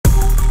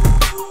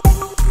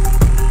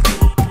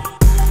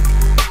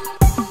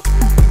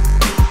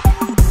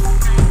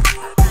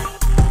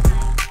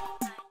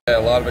A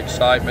lot of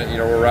excitement. You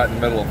know, we're right in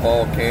the middle of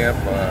fall camp.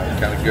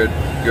 Kind of good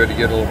to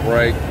get a little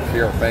break,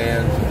 see our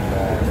fans,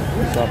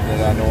 and something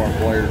that I know our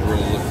players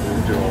really look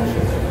forward to also.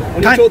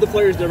 When you told the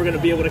players they were going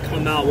to be able to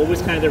come out, what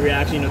was kind of the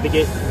reaction? You know, they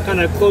get kind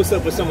of close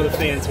up with some of the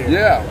fans here.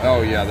 Yeah,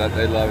 oh yeah,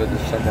 they love it.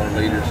 There's some of our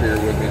leaders here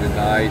with me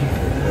tonight.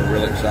 They're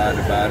really excited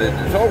about it.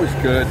 It's always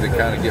good to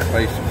kind of get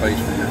face to face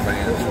with your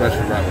fans,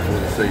 especially right before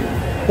the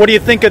season. What do you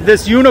think of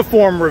this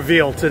uniform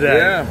reveal today?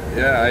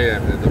 Yeah.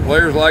 The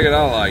players like it,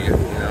 I like it. You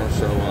know,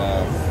 so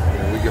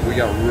we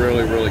got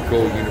really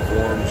cool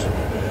uniforms.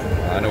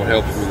 I know it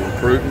helps with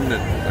recruiting,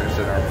 and like I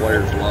said, our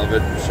players love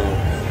it. So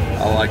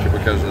I like it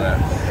because of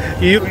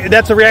that.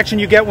 That's a reaction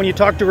you get when you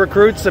talk to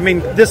recruits? I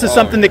mean, this is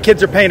something the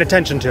kids are paying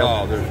attention to.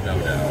 Oh, there's no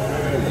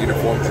doubt.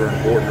 Uniforms are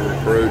important to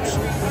recruits,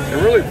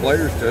 and really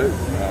players too.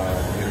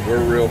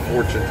 We're real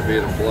fortunate to be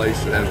at a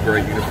place that has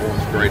great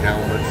uniforms, great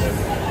helmets,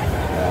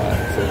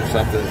 so it's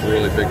something that's a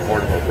really big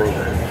part of our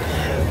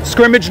program.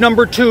 Scrimmage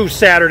number 2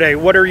 Saturday.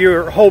 What are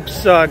your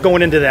hopes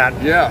going into that?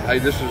 Yeah, hey,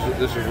 this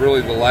is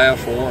really the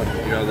last one.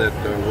 You know that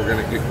we're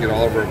going to get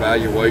all of our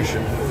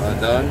evaluation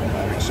done.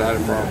 I'm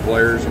excited for our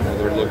players. I know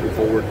they're looking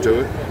forward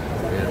to it,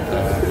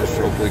 and just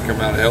hopefully come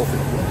out healthy.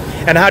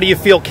 And how do you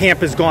feel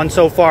camp has gone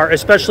so far,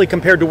 especially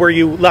compared to where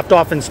you left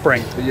off in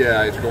spring?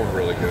 Yeah, it's going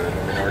really good.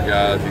 I mean, our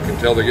guys, you can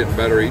tell they're getting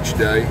better each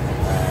day.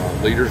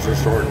 Leaders are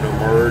starting to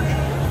emerge.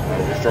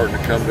 We're starting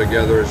to come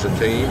together as a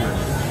team,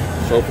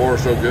 and so far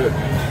so good.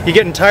 You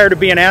getting tired of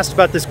being asked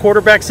about this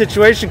quarterback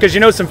situation? Because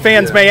you know some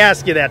fans may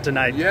ask you that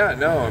tonight. Yeah,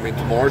 no, I mean,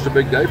 tomorrow's a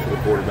big day for the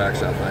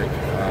quarterbacks, I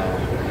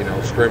think. You know,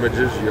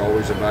 scrimmages, you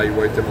always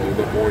evaluate them a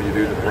little bit more. You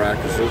do the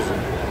practices.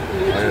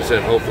 And like I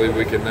said, hopefully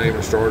we can name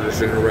a starter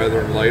sooner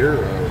rather than later.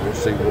 We'll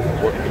see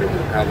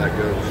how that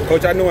goes.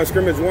 Coach, I know in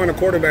scrimmage 1, the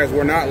quarterbacks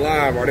were not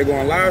live. Are they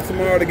going live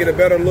tomorrow to get a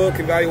better look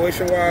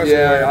evaluation-wise?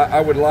 Yeah,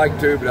 I would like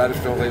to, but I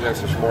just don't think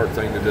that's a smart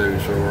thing to do.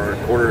 So our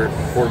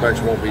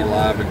quarterbacks won't be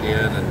live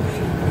again,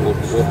 and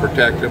we'll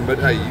protect them. But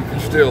hey, you can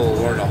still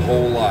learn a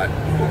whole lot,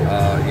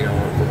 you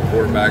know, from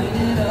quarterback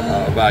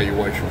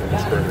evaluation from the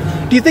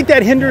scrimmage. Do you think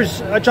that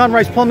hinders John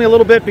Rice Plumlee a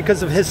little bit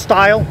because of his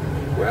style?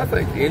 Well, I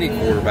think any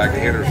quarterback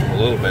hinders them a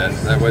little bit.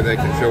 That way they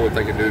can show what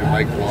they can do to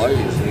make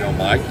plays. You know,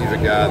 Mike, he's a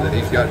guy that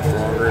he's gotten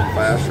stronger and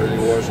faster than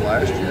he was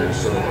last year.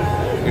 So,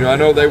 you know, I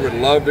know they would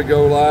love to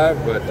go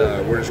live, but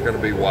we're just going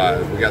to be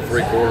wise. We got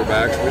 3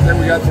 quarterbacks. We think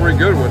we got 3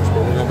 good ones, but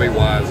we're going to be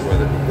wise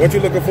with it. What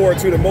you looking forward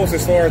to the most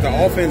as far as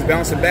the offense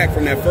bouncing back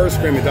from that first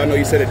scrimmage? I know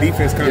you said the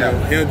defense kind of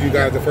handled you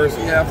guys the first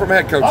one. Yeah, from a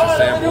head coach's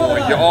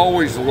standpoint, you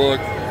always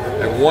look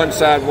at one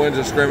side wins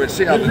a scrimmage,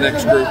 see how the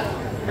next group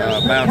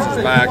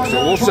bounces back.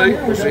 So we'll see.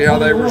 We'll see how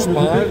they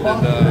respond,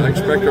 and I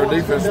expect our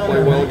defense to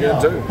play well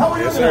again too.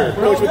 Yes, sir.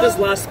 Coach, with this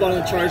last spot on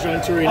the charge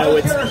on tour, you know,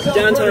 it's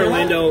downtown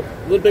Orlando,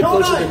 a little bit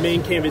closer to the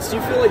main campus. Do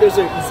you feel like there's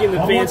a, you've seen the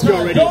fans here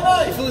already, do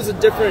you feel there's a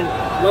different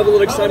level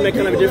of excitement,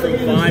 kind of a different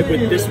vibe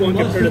with this one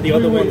compared to the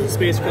other ones, the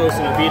Space Coast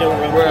and Avito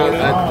and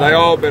Well, they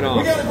all been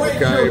on,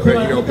 okay,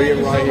 but you know,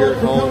 being right here at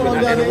home,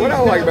 and what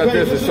I like about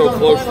this is so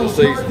close to the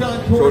season,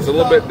 so it's a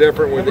little bit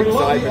different with the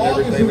excitement and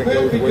everything that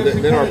goes with it,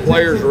 and then our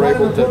players are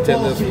able to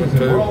attend this one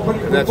too,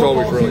 and that's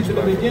always really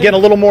special. Getting a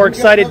little more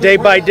excited day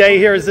by day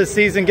here as this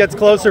season gets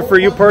closer for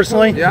you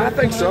personally? Yeah, I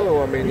think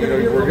so. I mean, you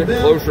know, we're getting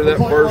closer to that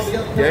first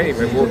game,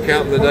 and we're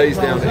counting the days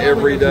down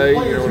every day,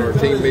 you know, in our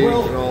team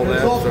meetings and all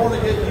that, so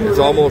it's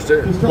almost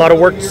there. A lot of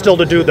work still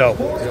to do, though.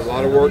 Yeah, a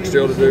lot of work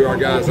still to do. Our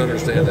guys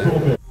understand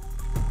that.